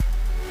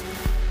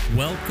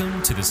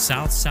Welcome to the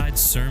Southside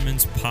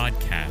Sermons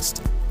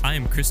Podcast. I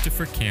am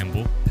Christopher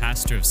Campbell,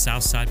 pastor of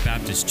Southside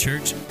Baptist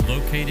Church,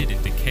 located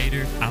in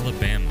Decatur,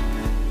 Alabama.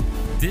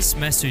 This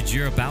message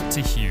you're about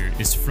to hear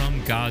is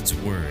from God's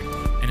Word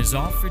and is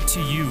offered to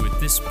you with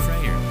this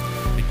prayer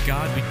that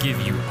God would give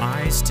you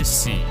eyes to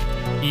see,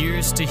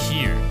 ears to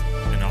hear,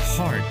 and a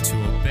heart to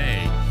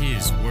obey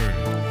His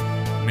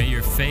Word. May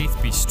your faith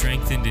be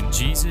strengthened in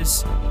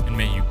Jesus, and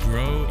may you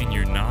grow in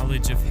your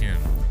knowledge of Him.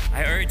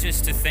 I urge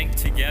us to think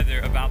together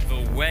about the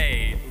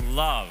way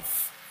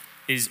love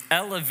is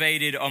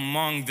elevated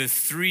among the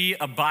three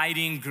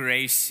abiding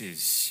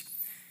graces.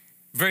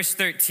 Verse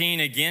 13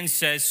 again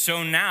says,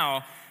 "So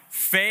now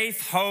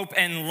faith, hope,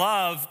 and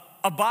love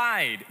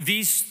abide,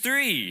 these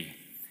three.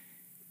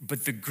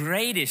 But the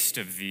greatest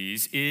of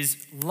these is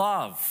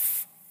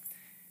love."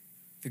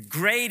 The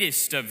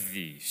greatest of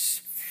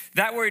these.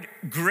 That word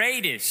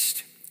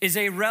greatest is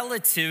a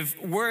relative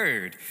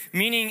word,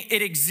 meaning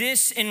it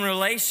exists in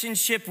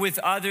relationship with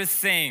other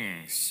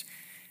things.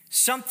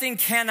 Something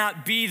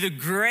cannot be the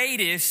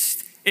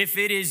greatest if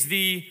it is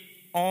the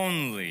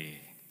only.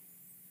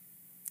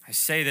 I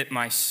say that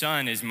my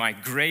son is my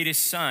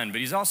greatest son, but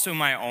he's also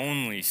my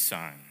only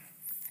son.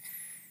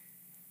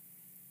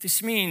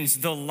 This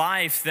means the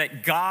life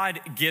that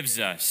God gives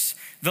us,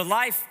 the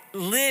life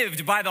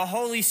lived by the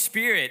Holy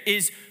Spirit,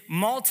 is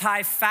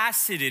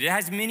multifaceted. It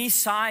has many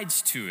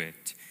sides to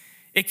it.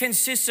 It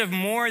consists of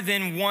more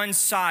than one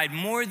side,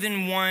 more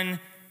than one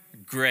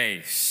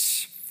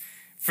grace.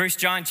 1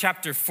 John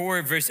chapter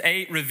 4, verse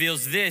 8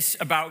 reveals this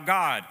about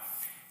God.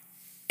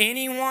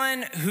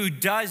 Anyone who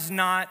does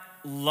not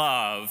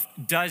love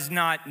does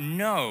not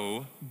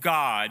know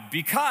God,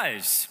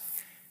 because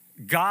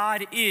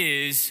God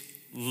is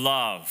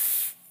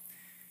love.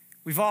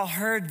 We've all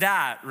heard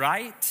that,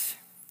 right?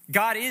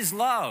 God is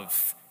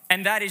love,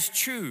 and that is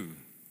true.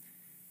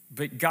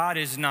 But God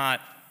is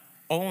not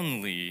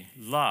only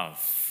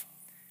love.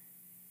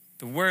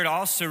 The word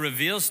also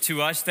reveals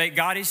to us that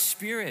God is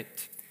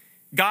spirit.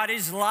 God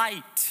is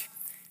light.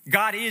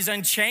 God is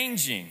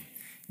unchanging.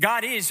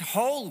 God is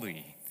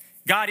holy.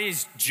 God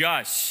is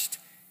just.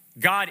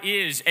 God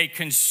is a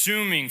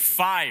consuming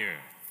fire.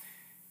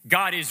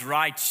 God is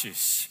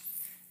righteous.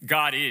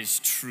 God is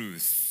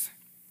truth.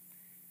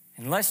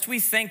 And lest we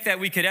think that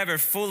we could ever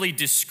fully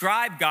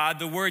describe God,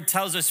 the word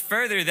tells us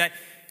further that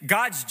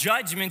God's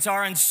judgments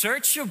are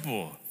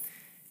unsearchable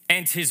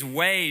and His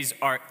ways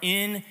are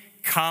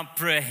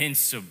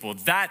incomprehensible.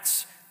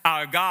 That's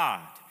our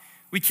God.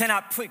 We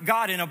cannot put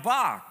God in a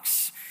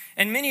box.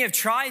 And many have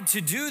tried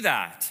to do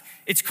that.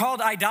 It's called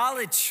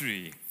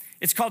idolatry.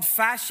 It's called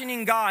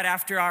fashioning God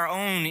after our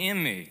own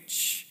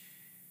image.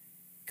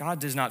 God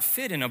does not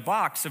fit in a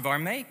box of our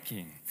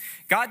making.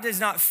 God does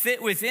not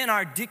fit within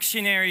our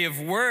dictionary of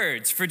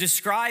words for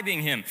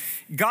describing Him.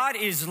 God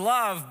is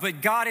love,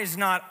 but God is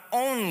not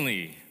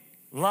only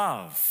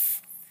love.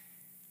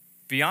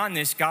 Beyond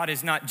this, God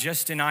is not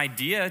just an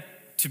idea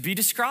to be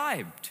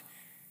described.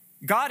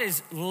 God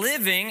is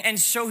living, and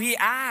so He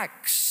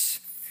acts.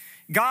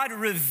 God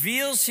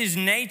reveals His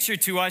nature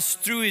to us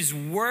through His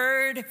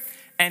word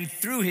and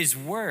through His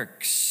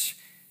works,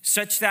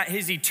 such that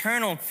His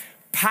eternal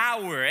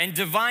power and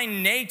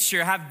divine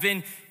nature have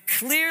been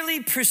clearly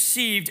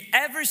perceived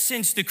ever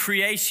since the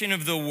creation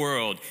of the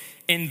world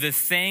in the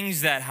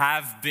things that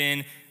have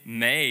been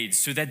made,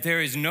 so that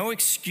there is no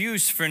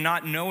excuse for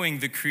not knowing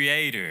the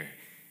Creator,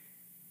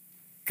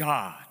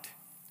 God,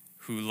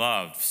 who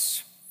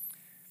loves.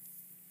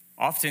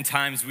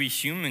 Oftentimes, we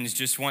humans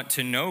just want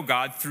to know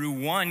God through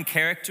one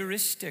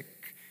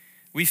characteristic.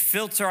 We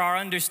filter our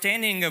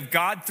understanding of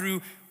God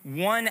through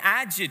one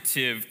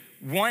adjective,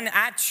 one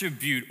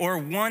attribute, or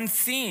one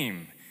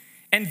theme.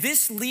 And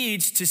this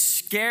leads to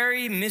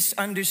scary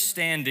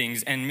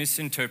misunderstandings and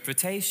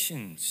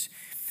misinterpretations.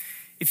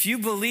 If you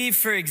believe,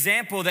 for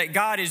example, that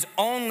God is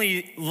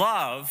only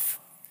love,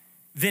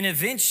 then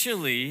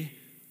eventually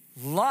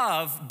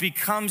love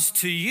becomes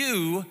to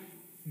you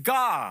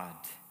God.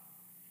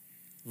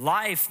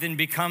 Life then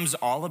becomes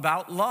all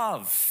about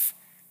love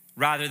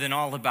rather than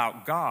all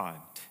about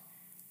God.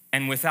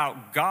 And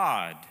without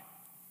God,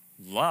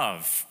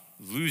 love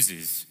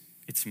loses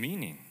its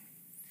meaning.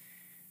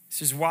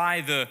 This is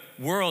why the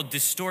world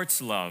distorts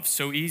love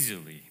so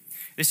easily.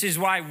 This is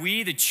why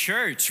we, the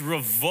church,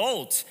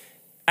 revolt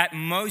at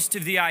most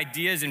of the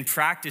ideas and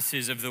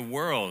practices of the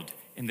world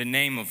in the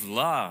name of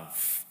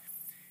love.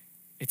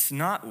 It's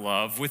not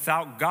love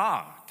without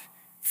God,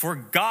 for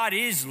God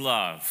is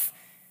love.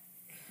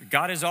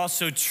 God is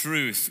also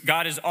truth.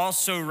 God is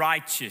also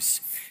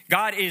righteous.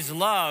 God is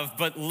love,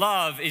 but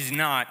love is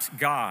not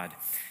God.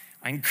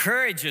 I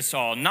encourage us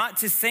all not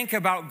to think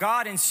about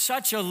God in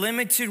such a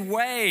limited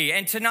way,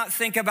 and to not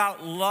think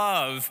about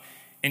love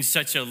in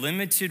such a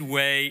limited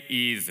way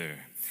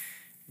either.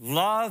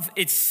 Love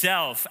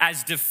itself,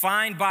 as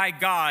defined by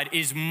God,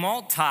 is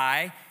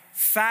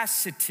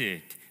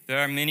multifaceted. There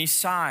are many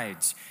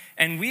sides.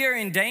 And we are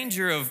in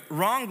danger of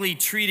wrongly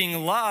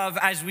treating love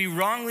as we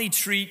wrongly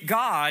treat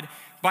God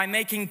by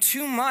making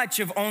too much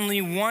of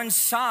only one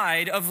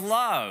side of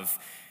love,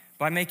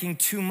 by making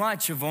too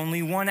much of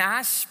only one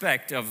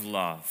aspect of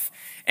love.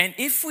 And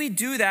if we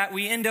do that,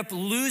 we end up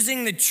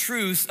losing the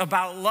truth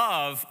about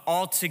love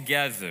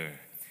altogether.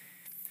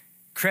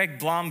 Craig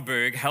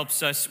Blomberg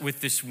helps us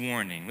with this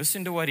warning.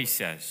 Listen to what he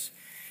says.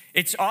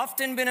 It's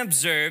often been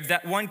observed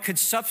that one could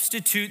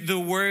substitute the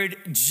word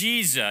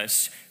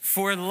Jesus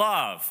for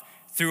love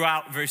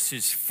throughout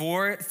verses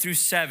 4 through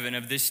 7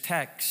 of this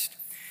text.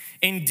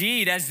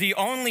 Indeed, as the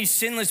only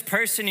sinless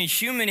person in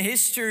human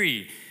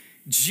history,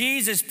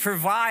 Jesus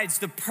provides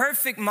the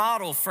perfect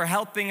model for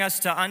helping us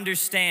to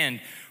understand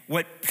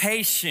what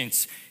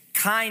patience,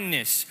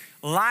 kindness,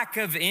 lack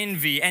of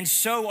envy, and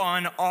so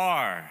on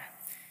are.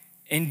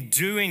 In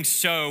doing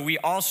so, we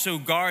also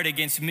guard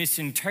against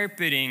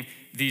misinterpreting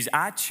these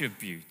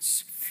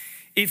attributes.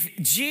 If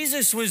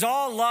Jesus was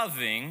all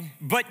loving,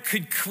 but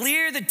could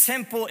clear the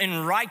temple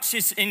in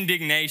righteous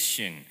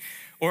indignation,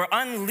 or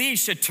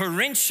unleash a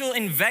torrential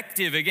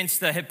invective against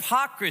the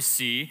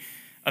hypocrisy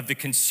of the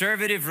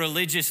conservative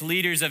religious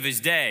leaders of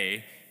his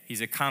day, he's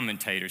a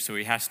commentator, so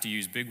he has to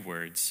use big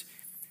words,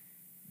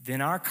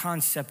 then our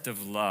concept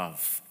of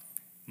love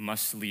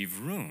must leave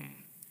room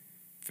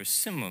for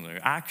similar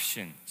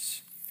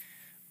actions.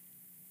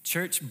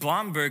 Church,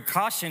 Blomberg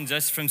cautions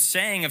us from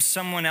saying of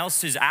someone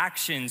else's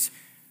actions,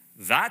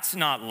 that's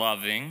not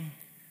loving,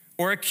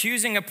 or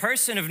accusing a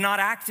person of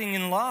not acting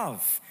in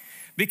love,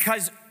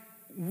 because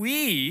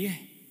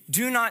we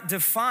do not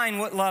define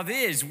what love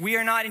is. We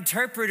are not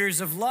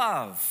interpreters of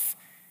love.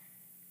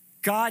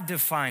 God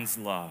defines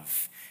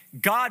love.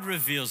 God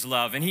reveals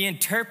love, and he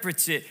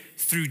interprets it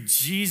through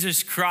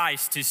Jesus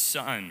Christ, his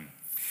son.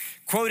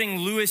 Quoting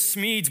Lewis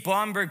Smedes,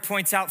 Blomberg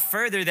points out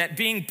further that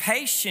being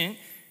patient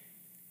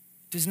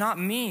does not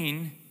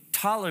mean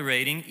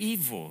tolerating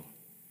evil.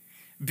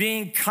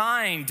 Being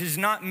kind does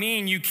not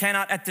mean you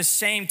cannot at the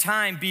same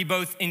time be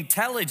both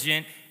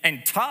intelligent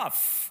and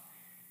tough.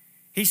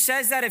 He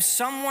says that if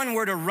someone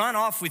were to run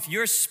off with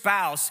your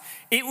spouse,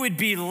 it would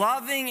be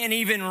loving and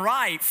even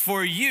right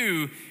for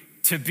you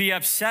to be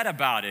upset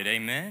about it,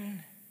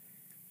 amen?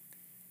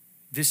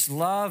 This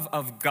love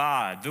of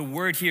God, the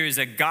word here is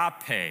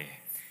agape,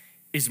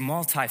 is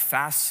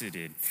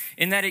multifaceted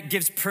in that it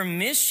gives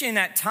permission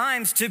at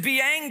times to be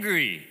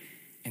angry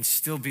and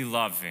still be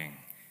loving.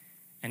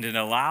 And it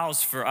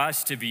allows for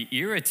us to be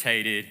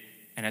irritated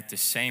and at the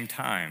same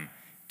time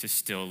to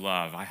still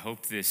love. I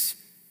hope this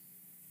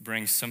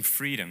brings some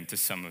freedom to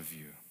some of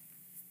you.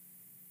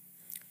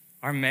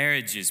 Our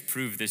marriages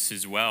prove this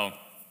as well.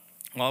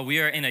 While we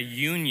are in a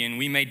union,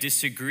 we may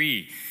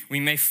disagree, we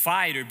may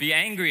fight or be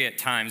angry at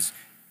times,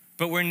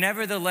 but we're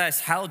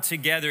nevertheless held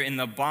together in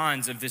the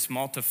bonds of this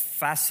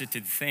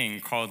multifaceted thing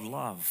called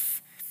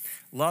love.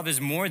 Love is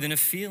more than a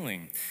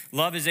feeling.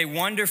 Love is a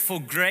wonderful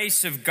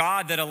grace of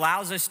God that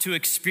allows us to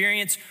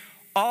experience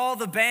all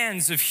the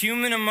bands of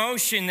human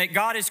emotion that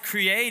God has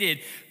created,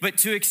 but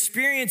to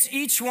experience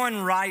each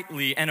one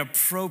rightly and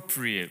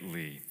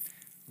appropriately,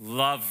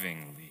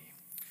 lovingly.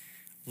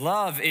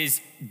 Love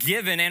is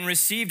given and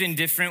received in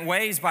different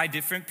ways by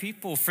different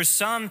people. For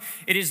some,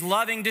 it is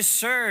loving to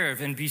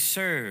serve and be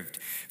served.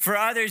 For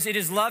others, it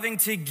is loving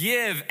to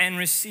give and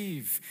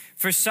receive.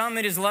 For some,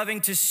 it is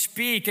loving to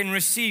speak and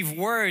receive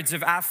words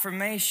of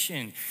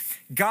affirmation.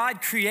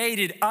 God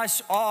created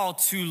us all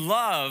to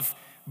love,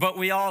 but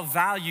we all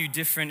value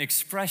different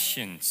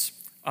expressions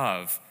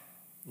of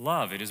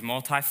love. It is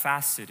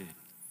multifaceted.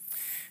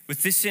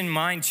 With this in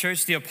mind,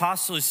 church, the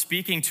apostle is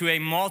speaking to a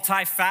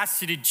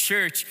multifaceted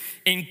church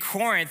in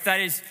Corinth that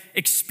is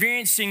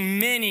experiencing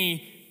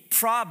many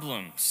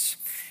problems.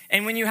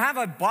 And when you have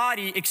a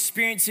body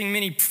experiencing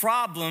many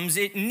problems,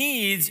 it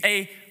needs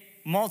a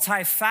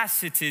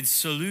multifaceted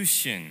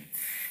solution.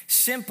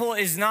 Simple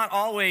is not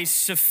always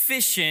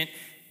sufficient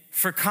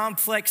for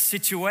complex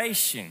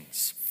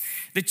situations.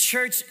 The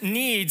church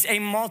needs a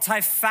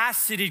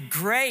multifaceted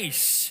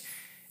grace,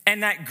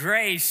 and that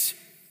grace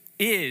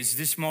is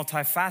this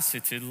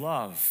multifaceted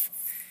love.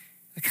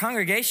 The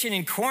congregation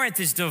in Corinth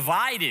is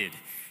divided.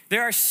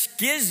 There are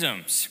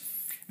schisms.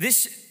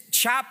 This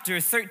chapter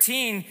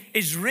 13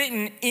 is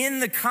written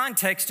in the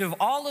context of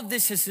all of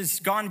this as has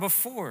gone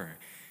before.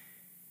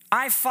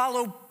 I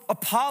follow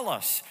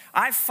Apollos.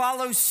 I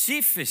follow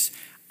Cephas.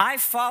 I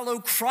follow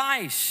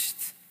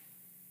Christ.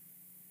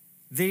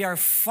 They are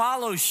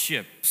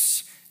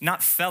fellowships,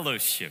 not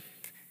fellowship,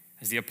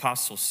 as the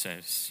apostle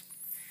says.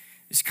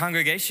 This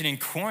congregation in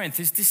Corinth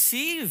is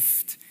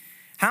deceived.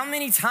 How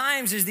many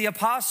times has the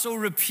apostle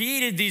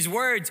repeated these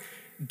words?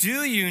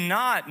 Do you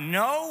not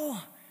know?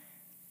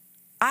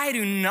 I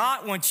do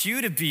not want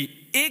you to be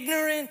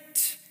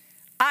ignorant.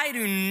 I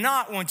do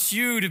not want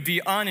you to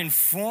be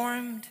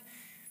uninformed.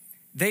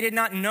 They did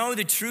not know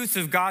the truth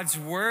of God's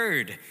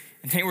word,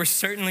 and they were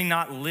certainly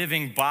not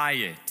living by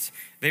it.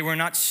 They were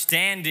not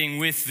standing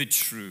with the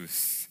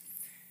truth.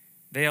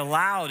 They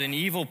allowed an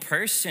evil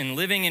person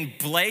living in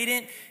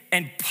blatant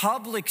and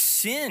public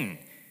sin,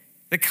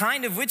 the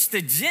kind of which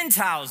the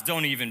Gentiles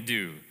don't even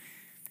do,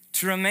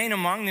 to remain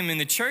among them in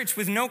the church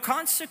with no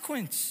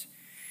consequence.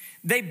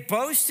 They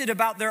boasted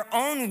about their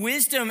own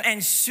wisdom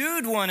and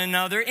sued one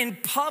another in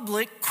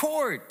public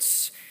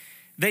courts.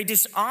 They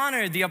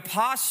dishonored the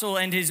apostle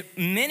and his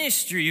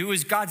ministry, who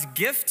was God's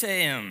gift to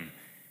him,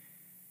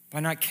 by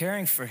not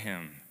caring for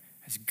him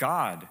as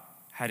God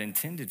had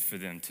intended for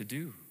them to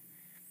do.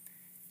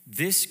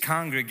 This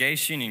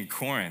congregation in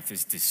Corinth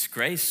is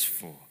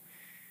disgraceful.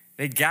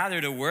 They gather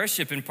to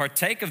worship and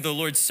partake of the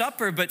Lord's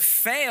Supper, but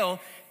fail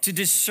to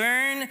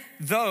discern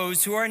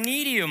those who are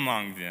needy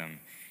among them.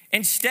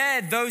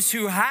 Instead, those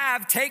who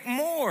have take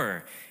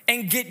more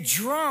and get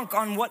drunk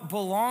on what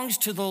belongs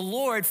to the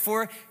Lord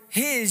for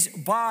his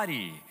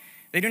body.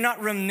 They do not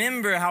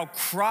remember how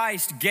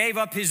Christ gave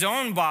up his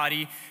own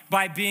body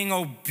by being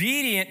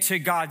obedient to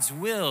God's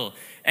will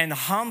and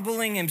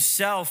humbling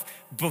himself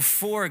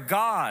before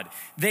God.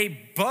 They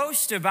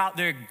boast about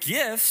their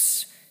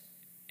gifts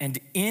and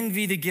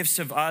envy the gifts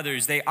of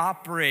others. They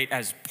operate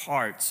as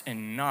parts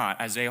and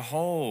not as a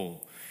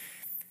whole.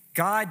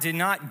 God did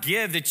not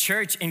give the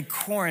church in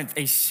Corinth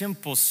a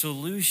simple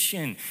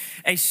solution.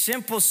 A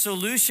simple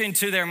solution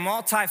to their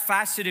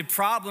multifaceted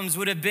problems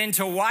would have been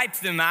to wipe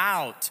them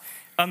out.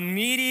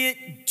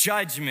 Immediate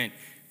judgment,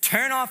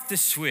 turn off the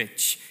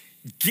switch,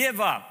 give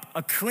up,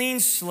 a clean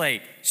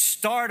slate,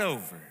 start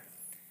over.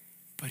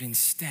 But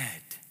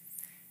instead,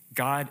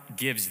 God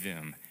gives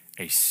them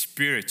a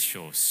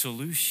spiritual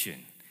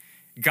solution.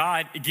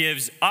 God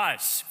gives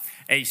us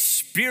a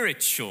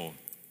spiritual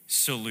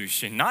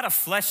solution, not a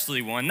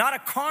fleshly one, not a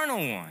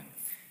carnal one,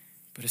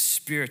 but a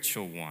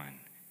spiritual one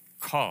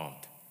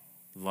called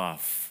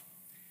love.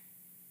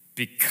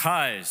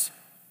 Because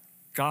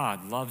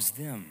God loves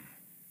them.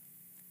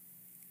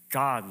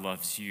 God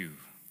loves you.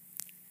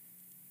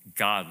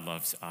 God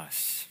loves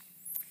us.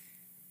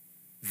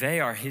 They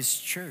are his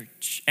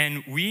church,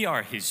 and we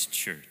are his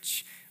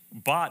church,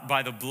 bought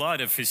by the blood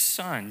of his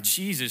son,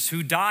 Jesus,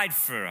 who died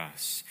for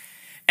us.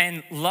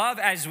 And love,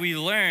 as we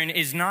learn,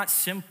 is not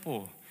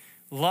simple.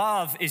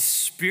 Love is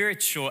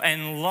spiritual,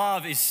 and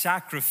love is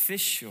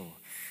sacrificial.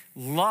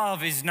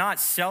 Love is not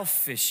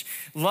selfish.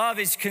 Love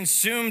is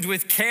consumed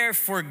with care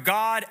for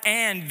God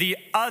and the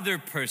other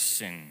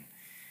person.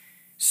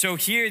 So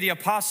here the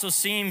apostle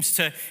seems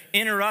to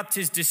interrupt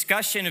his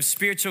discussion of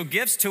spiritual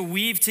gifts to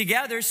weave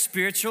together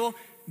spiritual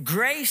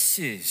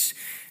graces.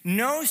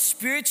 No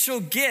spiritual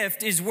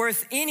gift is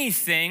worth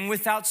anything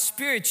without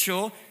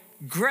spiritual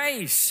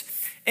grace.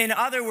 In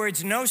other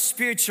words, no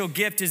spiritual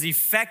gift is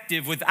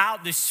effective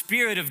without the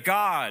Spirit of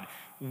God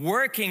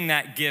working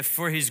that gift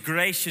for his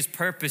gracious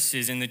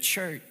purposes in the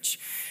church.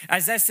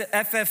 As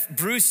F.F.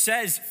 Bruce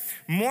says,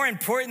 more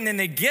important than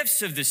the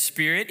gifts of the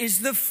Spirit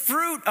is the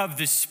fruit of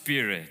the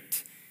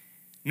Spirit.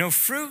 No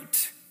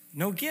fruit,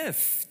 no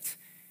gift.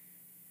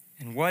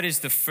 And what is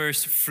the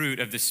first fruit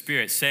of the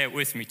Spirit? Say it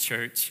with me,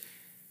 church.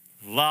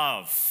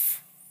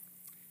 Love.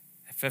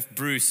 F.F.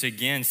 Bruce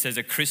again says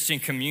a Christian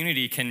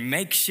community can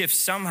makeshift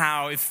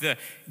somehow if the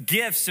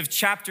gifts of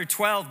chapter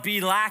 12 be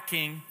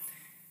lacking.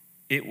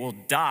 It will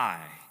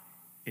die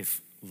if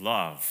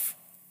love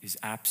is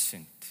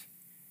absent.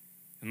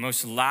 The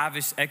most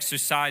lavish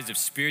exercise of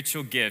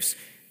spiritual gifts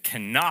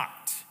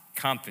cannot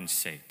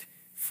compensate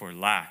for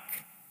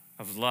lack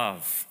of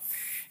love.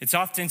 It's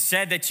often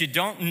said that you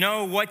don't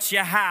know what you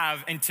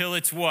have until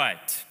it's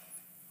what?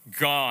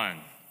 Gone.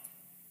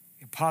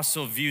 The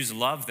apostle views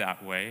love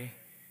that way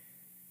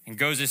and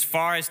goes as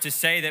far as to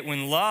say that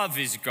when love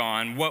is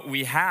gone, what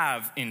we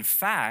have, in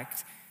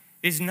fact,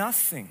 is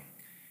nothing.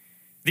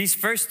 These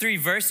first three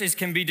verses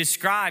can be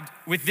described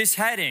with this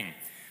heading: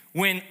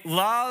 when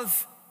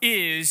love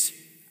is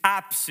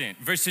absent.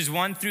 Verses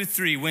 1 through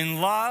 3,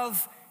 when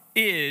love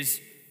is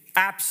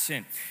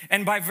absent.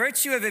 And by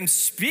virtue of him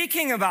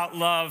speaking about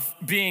love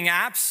being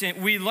absent,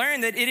 we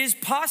learn that it is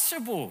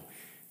possible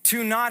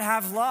to not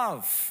have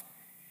love.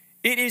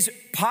 It is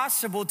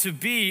possible to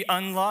be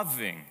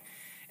unloving.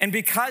 And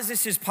because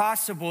this is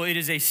possible, it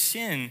is a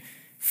sin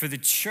for the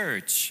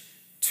church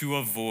to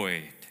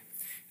avoid.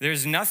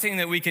 There's nothing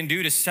that we can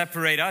do to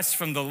separate us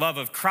from the love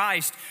of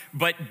Christ,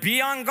 but be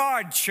on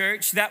guard,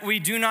 church, that we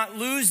do not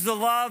lose the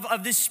love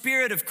of the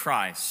Spirit of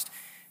Christ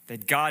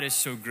that God has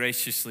so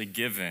graciously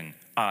given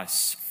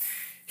us.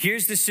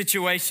 Here's the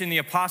situation the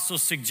apostle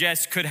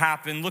suggests could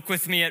happen. Look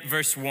with me at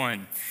verse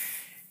 1.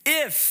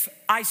 If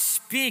I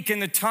speak in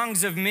the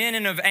tongues of men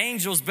and of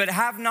angels, but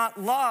have not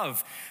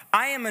love,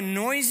 I am a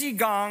noisy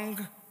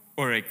gong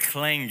or a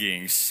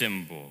clanging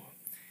cymbal.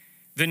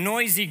 The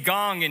noisy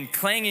gong and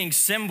clanging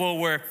cymbal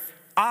were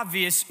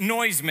obvious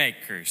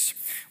noisemakers.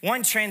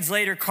 One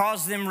translator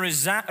calls them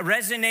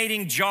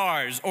resonating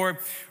jars or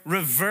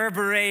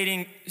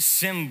reverberating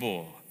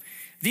cymbal.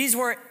 These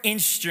were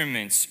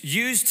instruments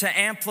used to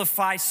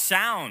amplify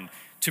sound,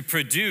 to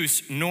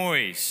produce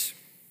noise.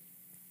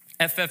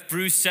 F.F.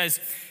 Bruce says,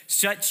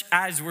 such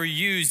as were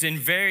used in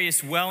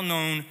various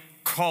well-known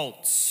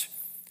cults,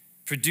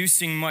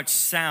 producing much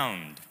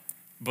sound,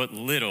 but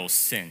little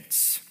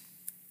sense.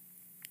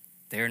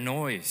 They're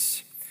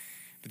noise.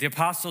 But the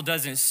apostle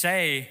doesn't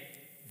say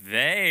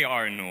they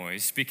are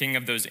noise, speaking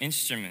of those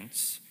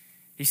instruments.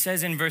 He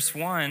says in verse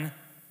 1,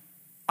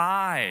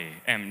 I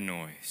am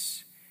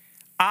noise.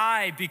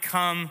 I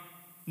become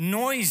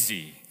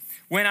noisy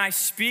when I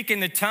speak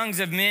in the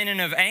tongues of men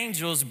and of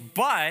angels,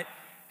 but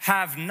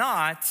have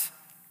not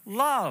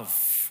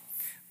love.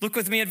 Look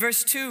with me at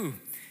verse 2.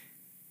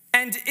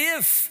 And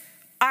if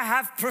I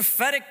have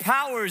prophetic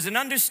powers and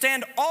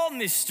understand all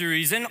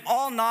mysteries and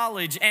all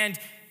knowledge, and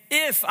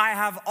if I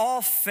have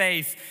all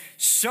faith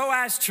so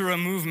as to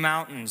remove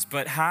mountains,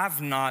 but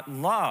have not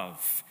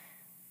love,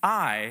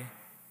 I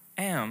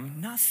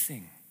am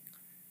nothing.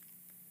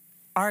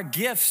 Our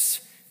gifts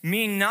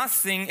mean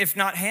nothing if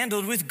not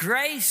handled with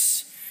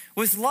grace,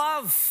 with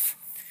love.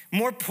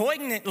 More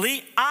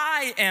poignantly,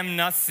 I am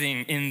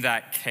nothing in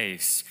that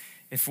case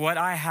if what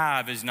I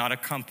have is not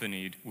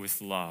accompanied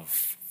with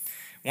love.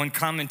 One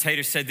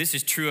commentator said this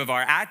is true of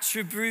our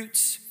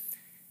attributes.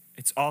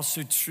 It's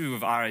also true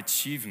of our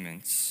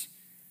achievements.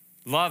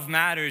 Love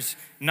matters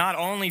not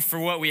only for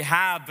what we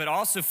have, but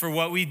also for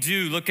what we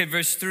do. Look at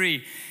verse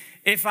 3.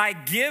 If I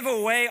give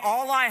away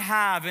all I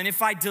have, and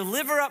if I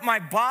deliver up my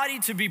body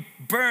to be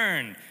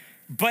burned,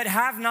 but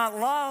have not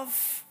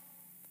love,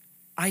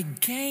 I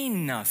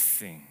gain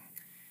nothing.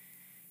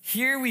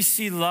 Here we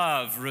see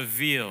love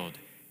revealed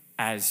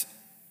as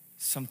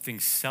something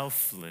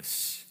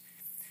selfless.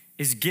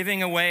 Is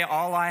giving away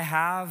all I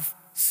have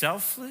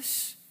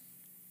selfless?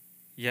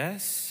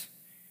 Yes.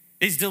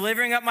 Is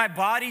delivering up my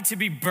body to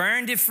be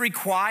burned if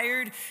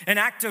required an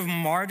act of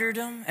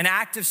martyrdom, an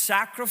act of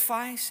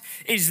sacrifice?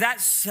 Is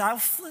that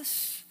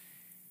selfless?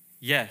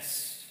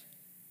 Yes.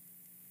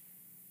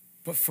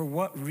 But for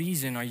what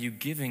reason are you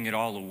giving it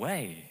all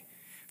away?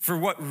 For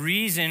what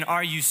reason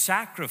are you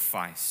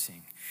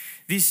sacrificing?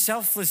 These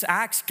selfless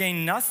acts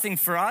gain nothing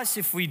for us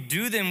if we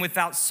do them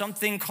without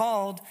something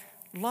called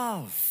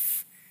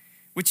love,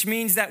 which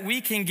means that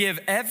we can give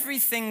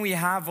everything we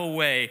have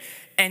away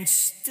and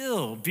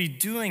still be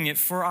doing it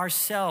for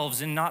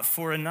ourselves and not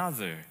for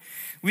another.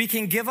 We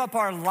can give up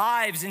our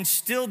lives and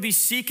still be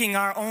seeking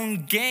our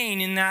own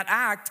gain in that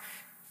act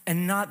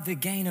and not the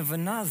gain of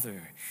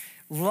another.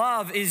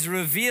 Love is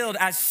revealed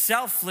as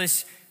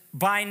selfless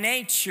by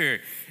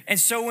nature. And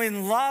so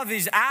when love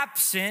is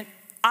absent,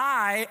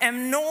 I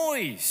am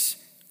noise.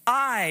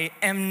 I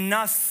am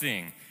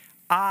nothing.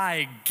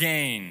 I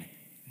gain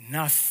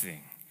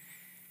nothing.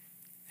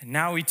 And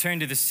now we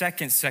turn to the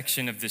second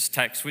section of this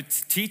text,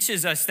 which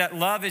teaches us that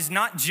love is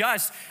not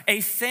just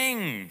a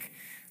thing.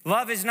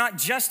 Love is not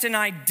just an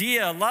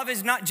idea. Love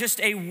is not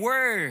just a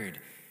word.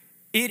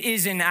 It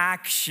is an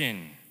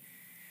action.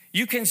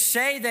 You can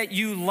say that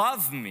you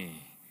love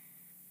me,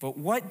 but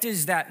what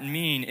does that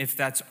mean if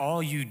that's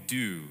all you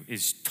do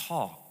is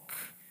talk?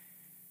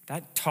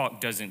 That talk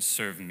doesn't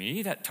serve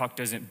me. That talk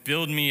doesn't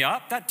build me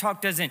up. That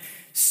talk doesn't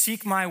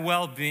seek my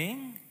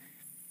well-being.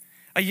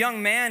 A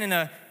young man and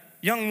a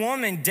young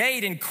woman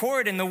date and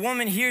court, and the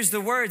woman hears the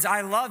words,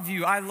 I love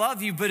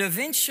you, but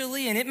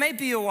eventually, and it may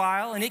be a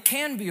while, and it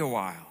can be a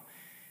while,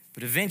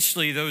 but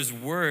eventually those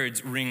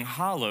words ring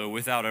hollow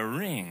without a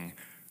ring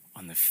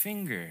on the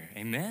finger.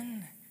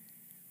 Amen?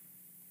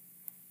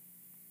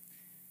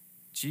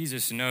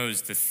 Jesus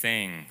knows the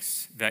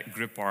things that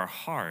grip our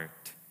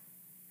heart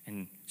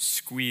and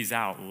squeeze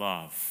out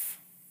love.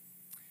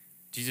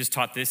 Jesus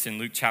taught this in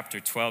Luke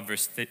chapter 12,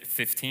 verse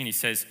 15. He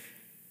says,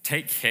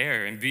 take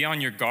care and be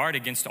on your guard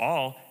against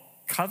all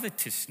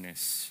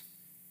covetousness.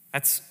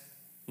 That's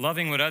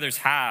loving what others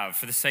have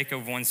for the sake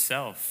of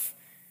oneself.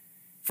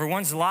 For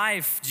one's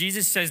life,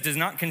 Jesus says, does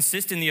not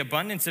consist in the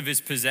abundance of his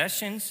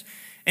possessions.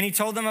 And he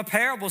told them a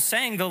parable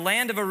saying, the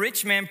land of a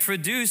rich man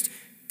produced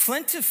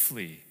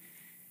plentifully.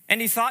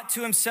 And he thought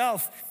to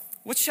himself,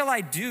 what shall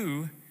I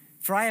do?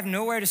 For I have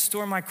nowhere to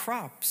store my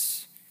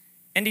crops.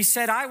 And he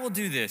said, I will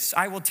do this.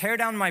 I will tear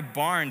down my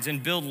barns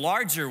and build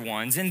larger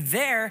ones, and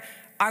there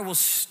I will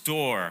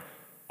store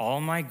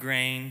all my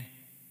grain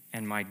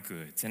and my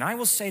goods. And I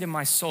will say to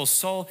my soul,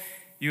 soul,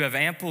 you have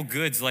ample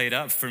goods laid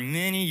up for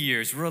many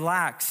years.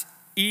 Relax,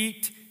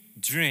 eat,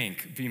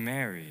 drink, be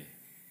merry.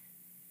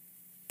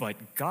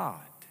 But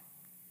God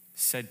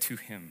said to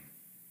him,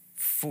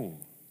 fool,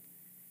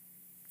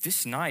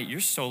 this night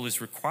your soul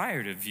is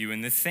required of you,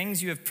 and the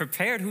things you have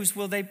prepared, whose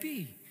will they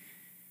be?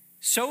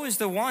 So is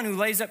the one who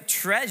lays up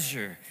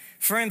treasure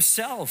for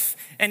himself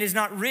and is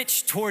not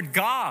rich toward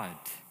God.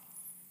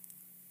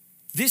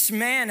 This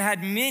man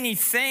had many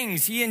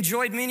things. He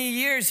enjoyed many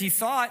years, he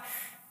thought,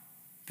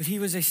 but he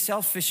was a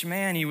selfish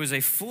man. He was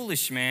a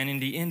foolish man,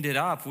 and he ended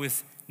up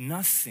with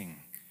nothing.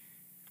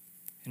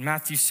 In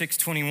Matthew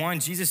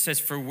 6:21, Jesus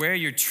says, for where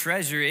your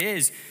treasure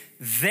is,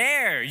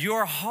 there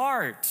your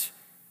heart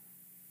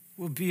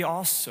will be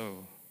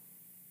also.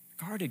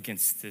 Guard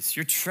against this.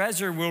 Your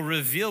treasure will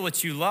reveal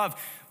what you love.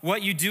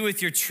 What you do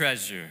with your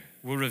treasure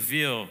will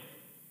reveal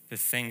the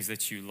things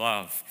that you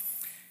love.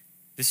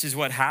 This is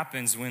what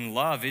happens when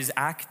love is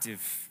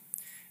active.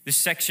 This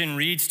section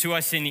reads to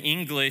us in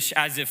English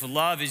as if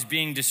love is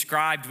being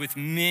described with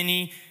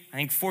many,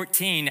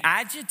 14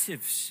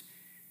 adjectives,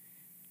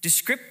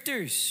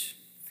 descriptors.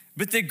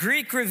 But the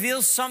Greek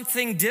reveals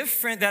something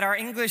different that our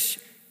English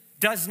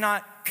does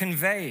not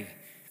convey.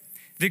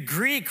 The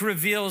Greek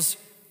reveals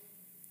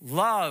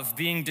Love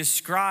being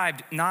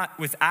described not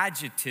with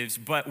adjectives,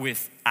 but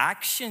with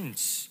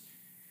actions.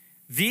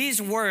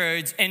 These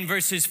words in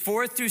verses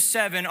 4 through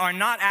 7 are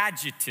not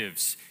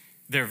adjectives,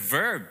 they're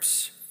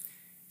verbs.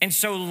 And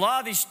so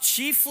love is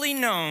chiefly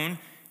known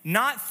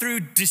not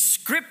through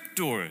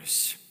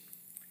descriptors,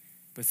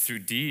 but through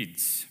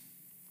deeds.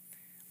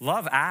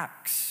 Love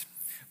acts.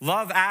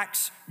 Love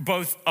acts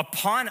both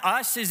upon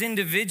us as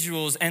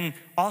individuals and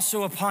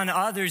also upon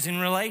others in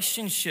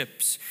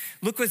relationships.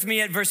 Look with me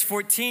at verse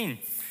 14.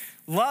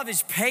 Love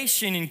is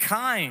patient and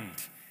kind.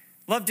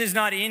 Love does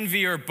not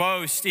envy or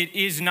boast. It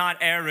is not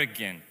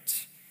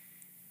arrogant.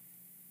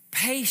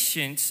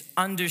 Patience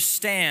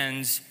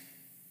understands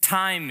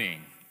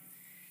timing.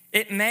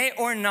 It may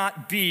or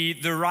not be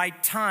the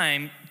right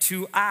time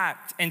to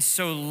act, and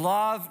so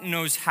love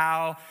knows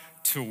how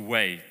to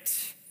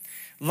wait.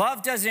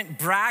 Love doesn't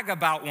brag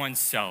about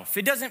oneself.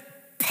 It doesn't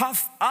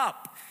puff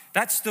up.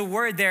 That's the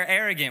word there,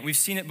 arrogant. We've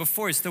seen it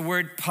before. It's the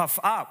word puff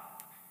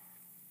up.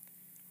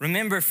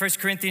 Remember 1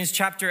 Corinthians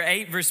chapter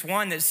 8, verse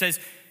 1 that says,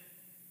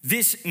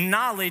 this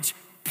knowledge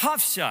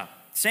puffs up.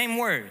 Same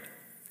word.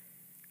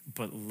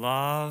 But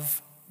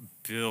love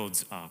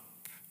builds up.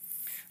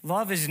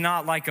 Love is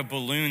not like a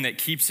balloon that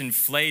keeps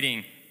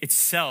inflating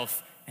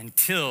itself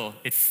until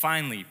it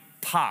finally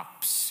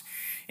pops.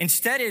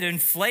 Instead, it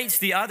inflates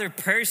the other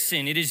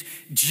person. It is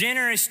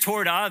generous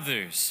toward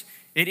others.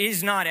 It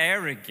is not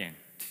arrogant.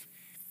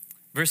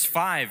 Verse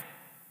 5,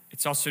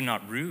 it's also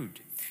not rude.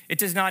 It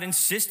does not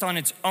insist on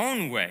its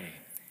own way.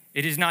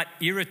 It is not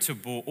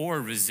irritable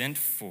or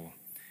resentful.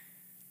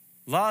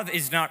 Love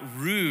is not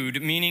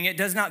rude, meaning it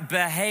does not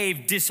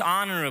behave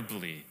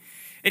dishonorably.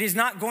 It is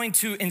not going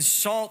to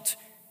insult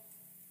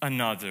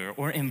another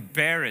or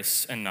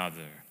embarrass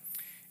another.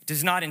 It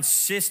does not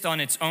insist on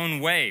its own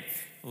way.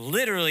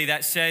 Literally,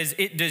 that says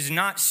it does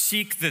not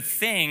seek the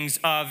things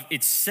of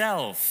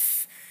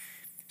itself.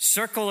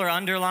 Circle or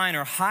underline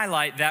or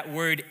highlight that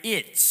word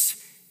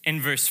its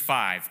in verse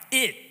 5.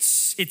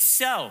 It's,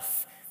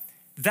 itself.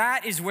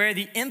 That is where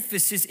the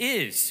emphasis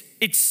is.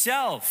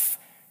 Itself.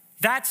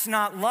 That's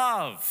not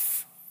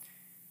love.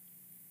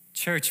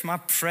 Church, my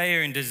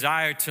prayer and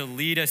desire to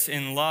lead us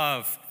in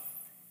love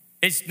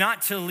is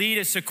not to lead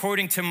us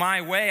according to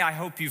my way. I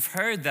hope you've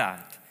heard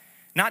that.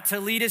 Not to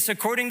lead us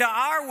according to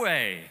our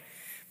way,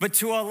 but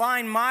to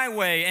align my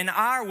way and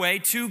our way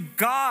to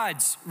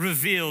God's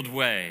revealed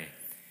way.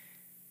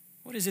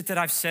 What is it that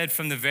I've said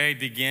from the very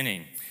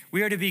beginning?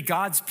 We are to be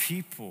God's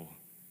people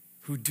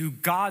who do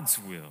God's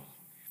will.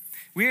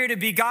 We are to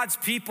be God's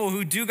people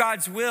who do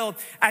God's will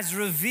as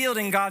revealed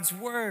in God's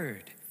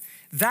word.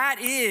 That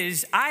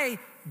is, I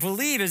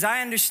believe, as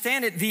I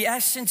understand it, the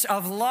essence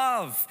of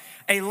love.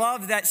 A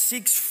love that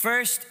seeks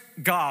first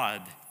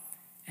God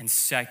and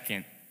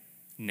second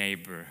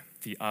neighbor,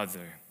 the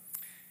other.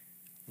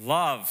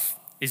 Love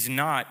is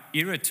not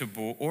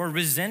irritable or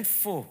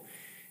resentful.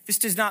 This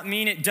does not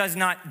mean it does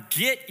not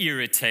get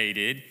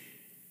irritated,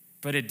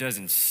 but it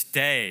doesn't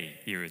stay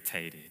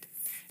irritated.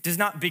 It does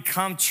not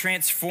become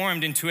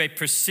transformed into a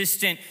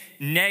persistent,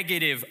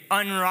 negative,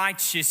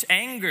 unrighteous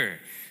anger.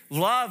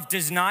 Love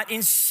does not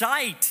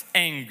incite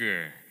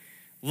anger.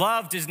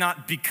 Love does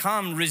not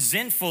become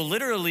resentful.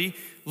 Literally,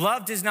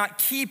 love does not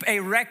keep a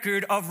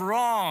record of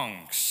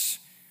wrongs.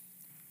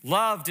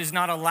 Love does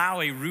not allow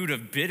a root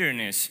of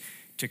bitterness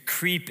to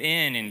creep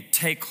in and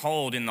take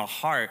hold in the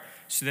heart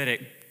so that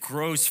it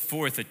grows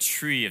forth a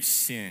tree of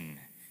sin.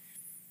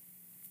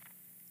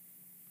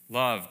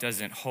 Love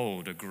doesn't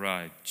hold a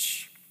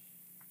grudge.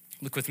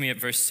 Look with me at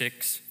verse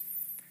 6.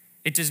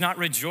 It does not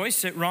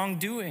rejoice at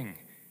wrongdoing,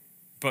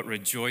 but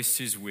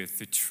rejoices with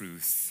the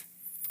truth.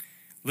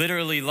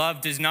 Literally,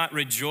 love does not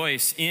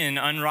rejoice in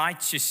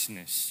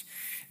unrighteousness.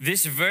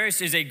 This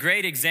verse is a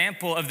great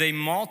example of the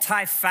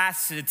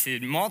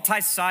multifaceted,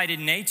 multi-sided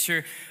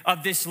nature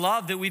of this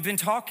love that we've been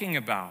talking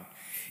about.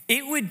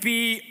 It would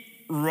be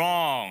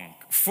wrong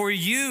for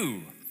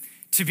you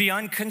to be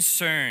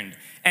unconcerned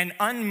and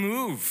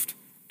unmoved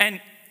and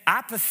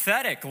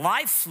apathetic,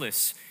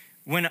 lifeless,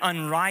 when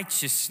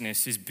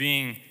unrighteousness is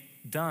being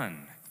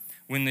done,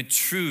 when the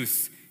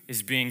truth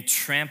is being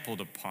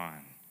trampled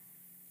upon.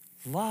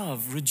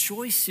 Love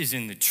rejoices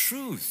in the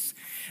truth.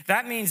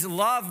 That means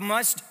love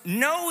must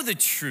know the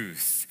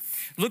truth.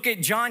 Look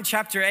at John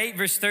chapter 8,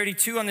 verse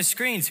 32 on the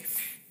screens.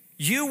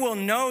 You will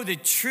know the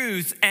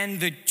truth, and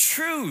the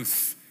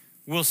truth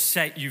will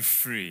set you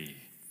free.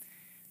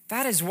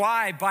 That is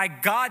why, by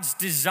God's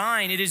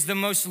design, it is the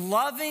most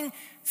loving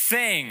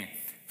thing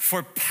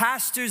for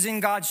pastors in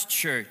God's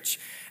church,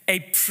 a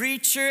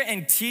preacher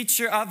and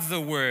teacher of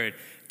the word,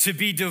 to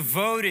be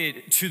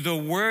devoted to the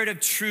word of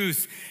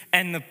truth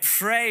and the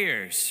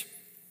prayers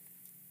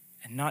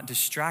and not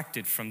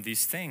distracted from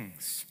these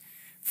things.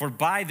 For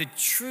by the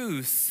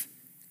truth,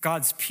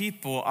 God's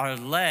people are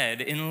led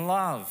in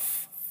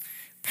love.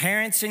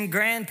 Parents and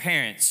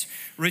grandparents,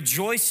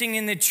 rejoicing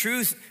in the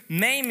truth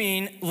may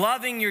mean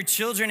loving your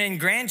children and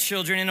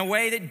grandchildren in a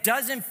way that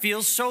doesn't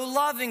feel so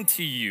loving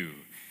to you.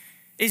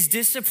 Is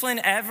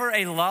discipline ever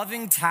a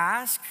loving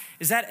task?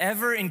 Is that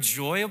ever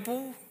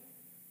enjoyable?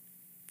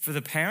 for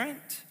the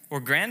parent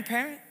or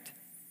grandparent.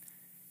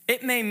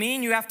 It may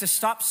mean you have to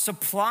stop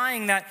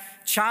supplying that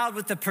child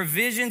with the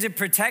provisions and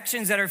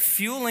protections that are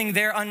fueling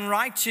their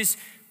unrighteous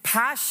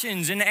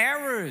passions and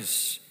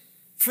errors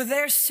for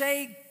their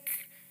sake.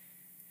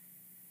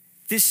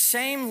 This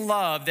same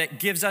love that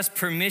gives us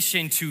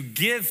permission to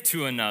give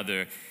to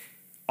another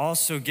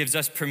also gives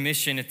us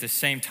permission at the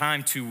same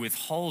time to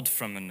withhold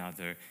from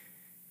another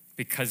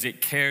because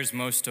it cares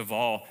most of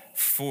all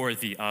for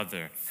the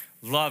other.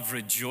 Love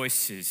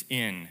rejoices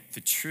in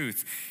the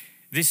truth.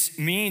 This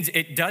means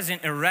it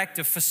doesn't erect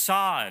a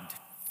facade.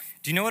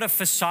 Do you know what a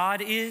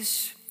facade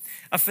is?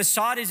 A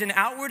facade is an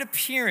outward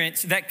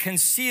appearance that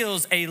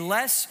conceals a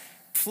less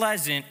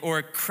pleasant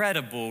or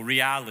credible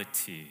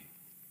reality.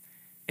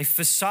 A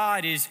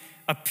facade is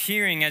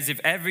appearing as if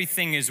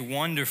everything is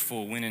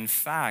wonderful when in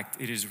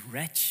fact it is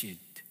wretched.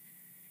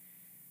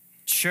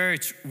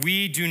 Church,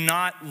 we do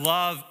not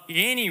love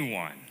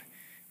anyone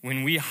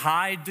when we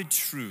hide the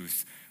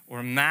truth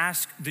or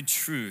mask the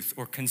truth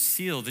or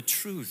conceal the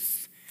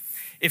truth.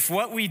 If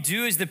what we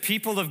do as the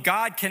people of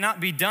God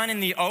cannot be done in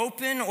the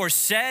open or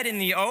said in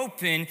the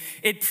open,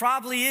 it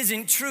probably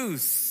isn't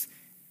truth.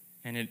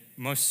 And it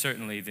most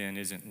certainly then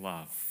isn't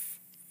love.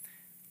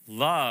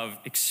 Love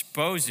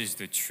exposes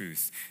the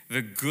truth,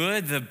 the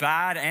good, the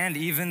bad, and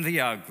even the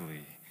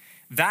ugly.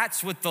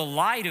 That's what the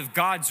light of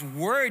God's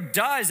word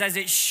does as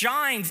it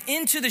shines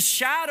into the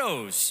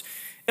shadows,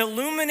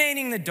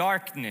 illuminating the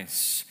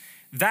darkness.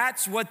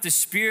 That's what the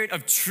Spirit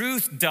of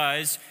truth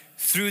does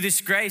through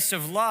this grace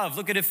of love.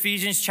 Look at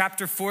Ephesians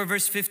chapter 4,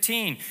 verse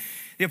 15.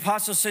 The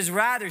apostle says,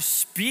 rather,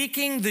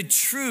 speaking the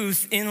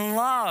truth in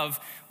love,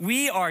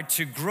 we are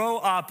to grow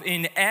up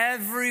in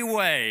every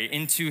way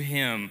into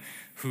him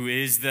who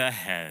is the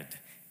head,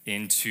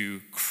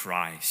 into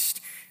Christ.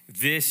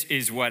 This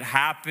is what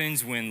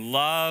happens when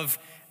love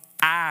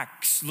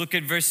acts. Look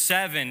at verse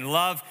 7.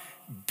 Love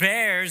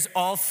bears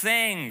all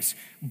things,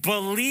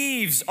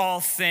 believes all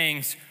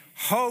things,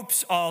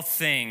 hopes all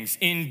things,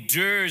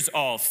 endures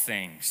all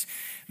things.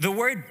 The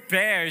word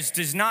bears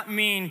does not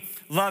mean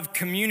love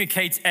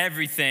communicates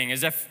everything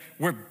as if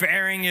we're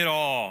bearing it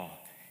all.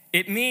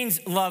 It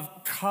means love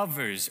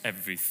covers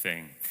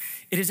everything.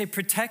 It is a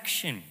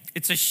protection.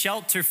 It's a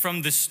shelter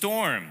from the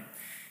storm.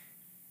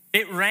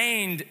 It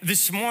rained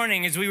this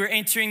morning as we were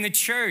entering the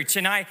church,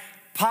 and I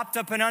popped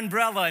up an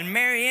umbrella, and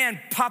Marianne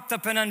popped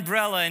up an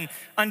umbrella, and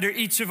under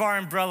each of our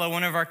umbrella,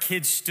 one of our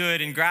kids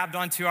stood and grabbed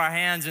onto our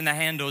hands and the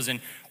handles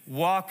and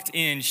walked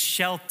in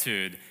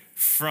sheltered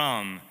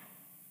from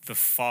the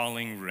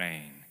falling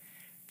rain.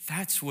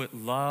 That's what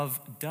love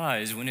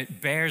does when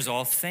it bears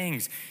all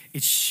things.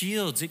 It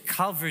shields, it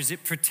covers,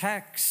 it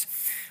protects.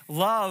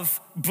 Love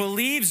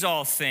believes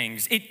all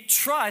things. It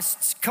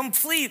trusts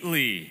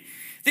completely.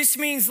 This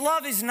means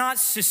love is not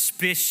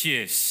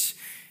suspicious,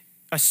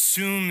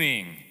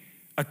 assuming,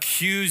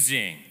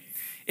 accusing.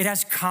 It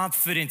has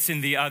confidence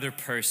in the other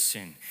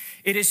person.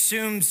 It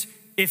assumes,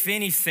 if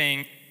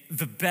anything,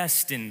 the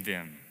best in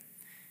them.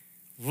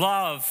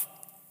 Love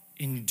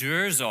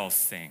endures all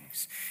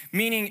things,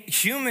 meaning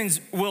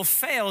humans will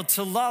fail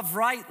to love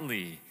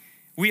rightly.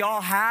 We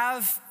all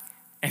have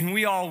and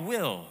we all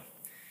will.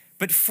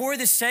 But for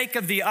the sake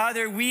of the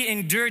other, we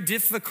endure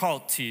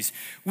difficulties.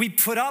 We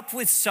put up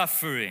with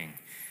suffering.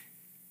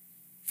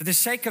 For the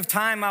sake of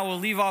time, I will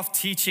leave off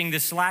teaching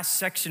this last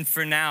section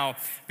for now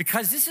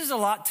because this is a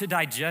lot to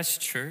digest,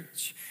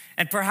 church.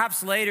 And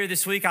perhaps later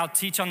this week, I'll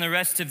teach on the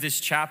rest of this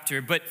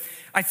chapter. But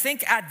I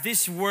think at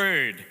this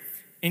word,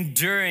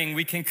 enduring,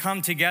 we can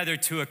come together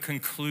to a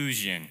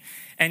conclusion.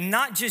 And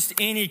not just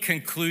any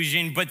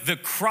conclusion, but the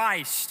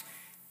Christ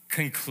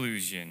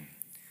conclusion.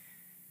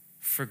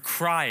 For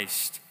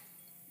Christ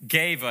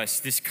gave us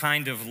this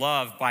kind of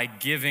love by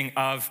giving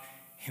of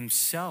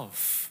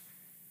himself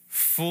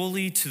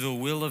fully to the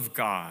will of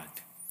God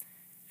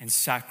and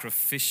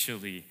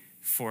sacrificially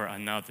for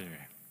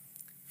another,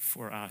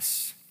 for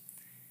us.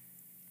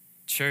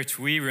 Church,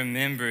 we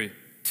remember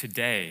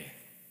today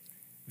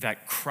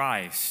that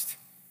Christ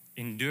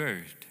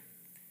endured.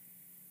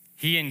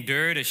 He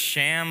endured a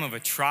sham of a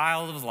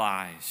trial of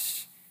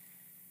lies.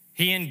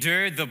 He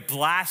endured the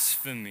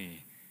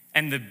blasphemy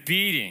and the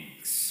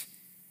beatings.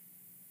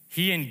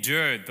 He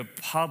endured the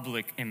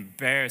public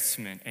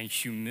embarrassment and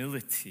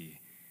humility,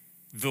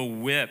 the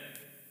whip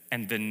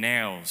and the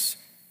nails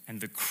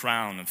and the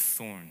crown of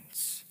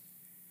thorns.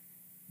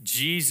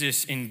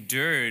 Jesus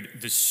endured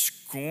the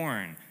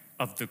scorn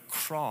of the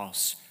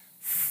cross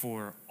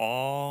for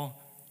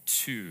all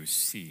to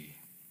see.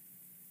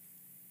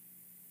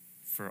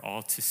 For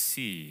all to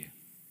see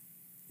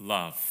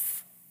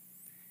love.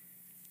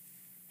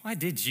 Why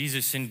did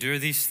Jesus endure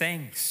these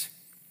things?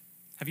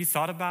 Have you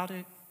thought about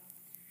it?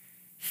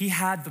 He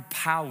had the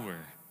power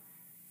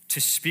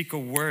to speak a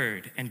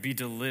word and be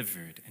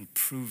delivered and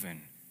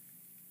proven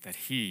that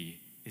he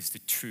is the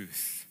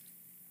truth.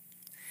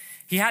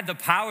 He had the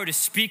power to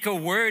speak a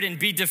word and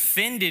be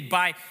defended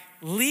by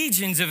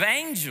legions of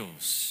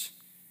angels.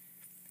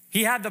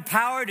 He had the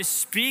power to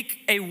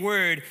speak a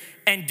word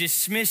and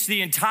dismiss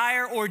the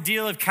entire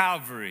ordeal of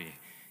Calvary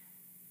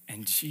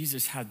And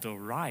Jesus had the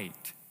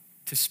right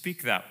to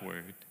speak that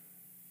word.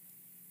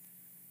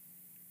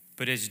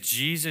 But as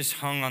Jesus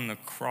hung on the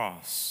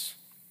cross,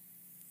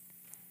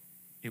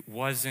 it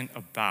wasn't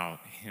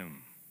about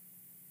him.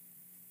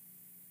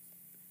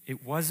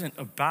 It wasn't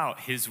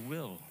about his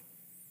will.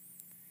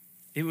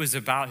 It was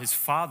about his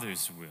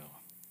Father's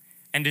will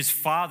and his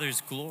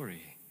Father's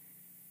glory.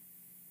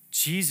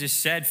 Jesus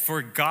said,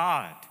 "For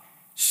God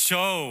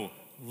so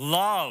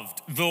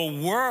loved the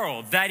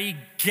world that he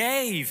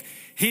gave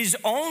his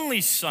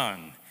only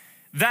Son,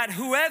 that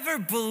whoever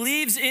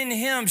believes in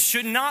him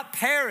should not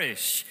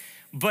perish,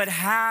 but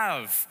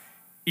have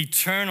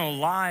eternal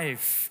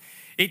life."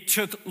 It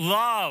took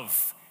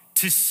love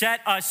to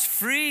set us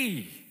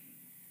free.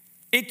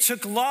 It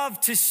took love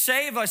to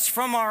save us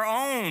from our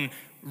own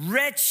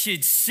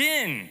wretched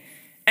sin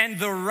and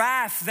the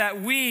wrath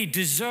that we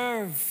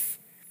deserve.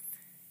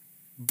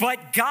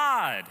 But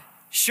God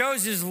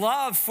shows his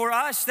love for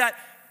us that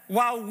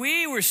while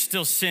we were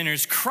still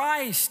sinners,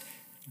 Christ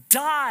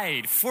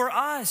died for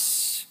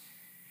us.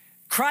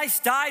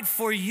 Christ died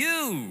for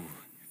you.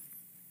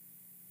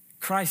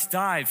 Christ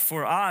died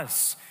for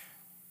us.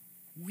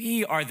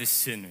 We are the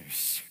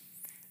sinners,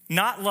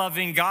 not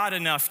loving God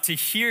enough to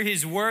hear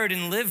his word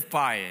and live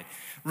by it.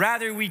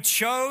 Rather, we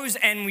chose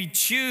and we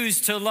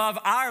choose to love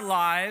our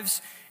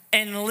lives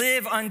and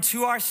live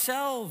unto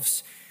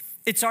ourselves.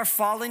 It's our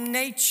fallen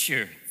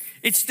nature.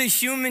 It's the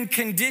human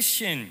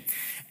condition.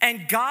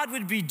 And God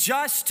would be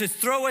just to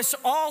throw us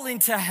all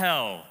into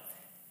hell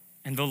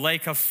and the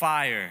lake of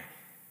fire.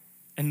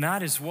 And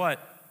that is what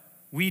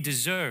we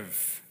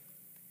deserve.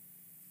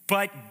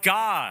 But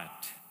God,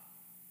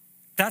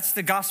 that's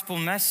the gospel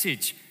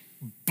message.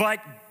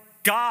 But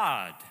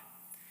God.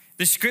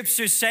 The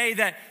scriptures say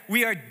that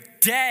we are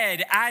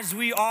dead as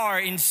we are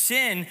in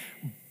sin,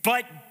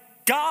 but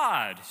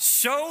God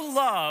so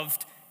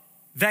loved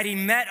that he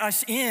met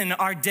us in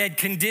our dead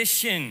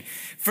condition.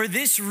 For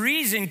this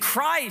reason,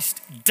 Christ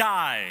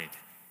died,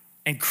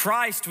 and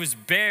Christ was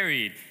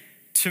buried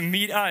to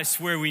meet us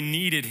where we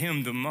needed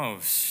him the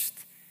most.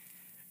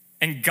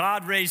 And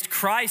God raised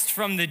Christ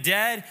from the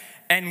dead,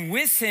 and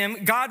with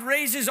him, God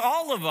raises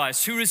all of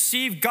us who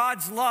receive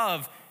God's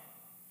love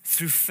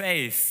through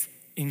faith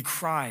in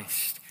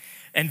Christ.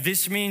 And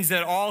this means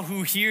that all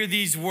who hear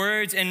these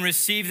words and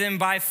receive them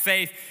by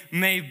faith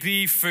may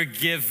be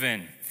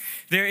forgiven.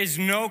 There is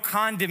no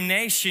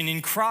condemnation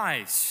in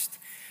Christ.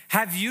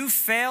 Have you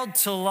failed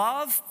to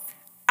love?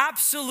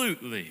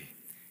 Absolutely.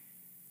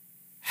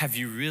 Have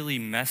you really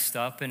messed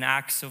up in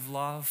acts of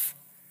love?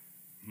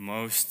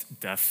 Most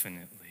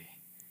definitely.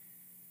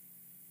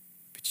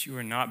 But you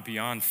are not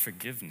beyond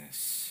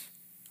forgiveness.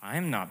 I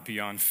am not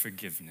beyond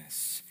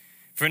forgiveness.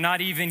 For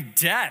not even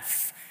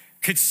death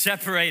could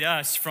separate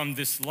us from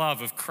this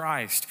love of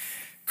Christ.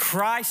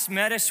 Christ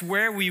met us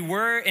where we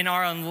were in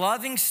our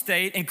unloving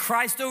state, and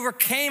Christ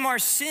overcame our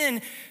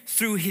sin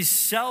through his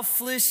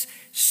selfless,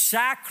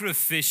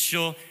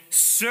 sacrificial,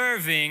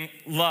 serving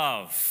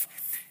love.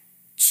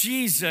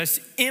 Jesus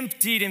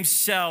emptied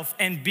himself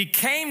and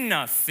became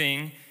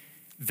nothing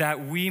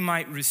that we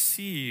might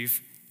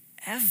receive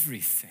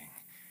everything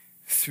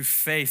through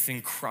faith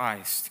in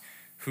Christ,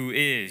 who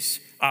is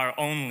our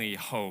only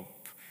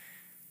hope.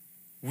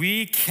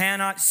 We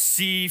cannot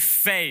see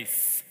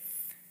faith,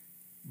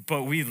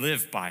 but we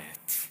live by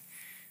it.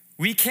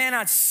 We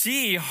cannot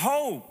see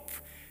hope,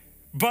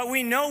 but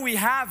we know we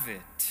have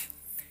it.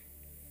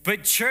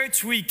 But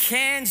church, we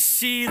can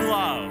see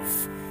love,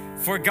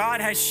 for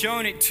God has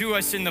shown it to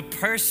us in the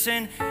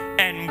person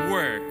and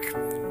work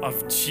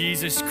of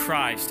Jesus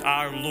Christ,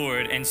 our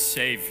Lord and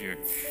Savior.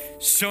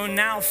 So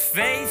now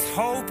faith,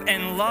 hope,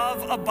 and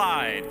love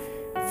abide,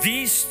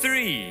 these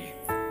three.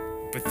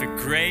 But the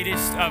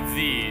greatest of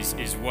these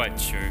is what,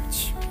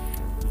 church?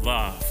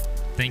 Love.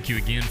 Thank you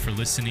again for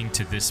listening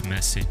to this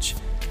message.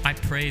 I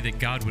pray that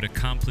God would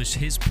accomplish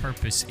his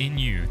purpose in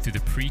you through the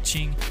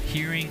preaching,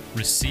 hearing,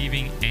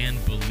 receiving, and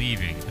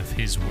believing of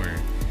his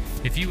word.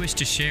 If you wish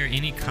to share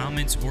any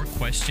comments or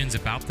questions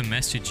about the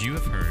message you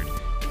have heard,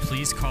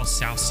 please call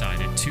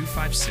Southside at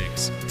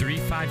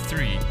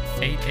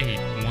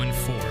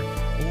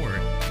 256-353-8814 or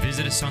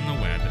visit us on the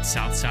web at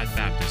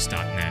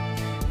southsidebaptist.net.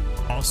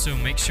 Also,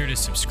 make sure to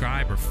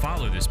subscribe or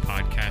follow this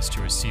podcast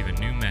to receive a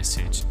new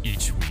message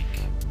each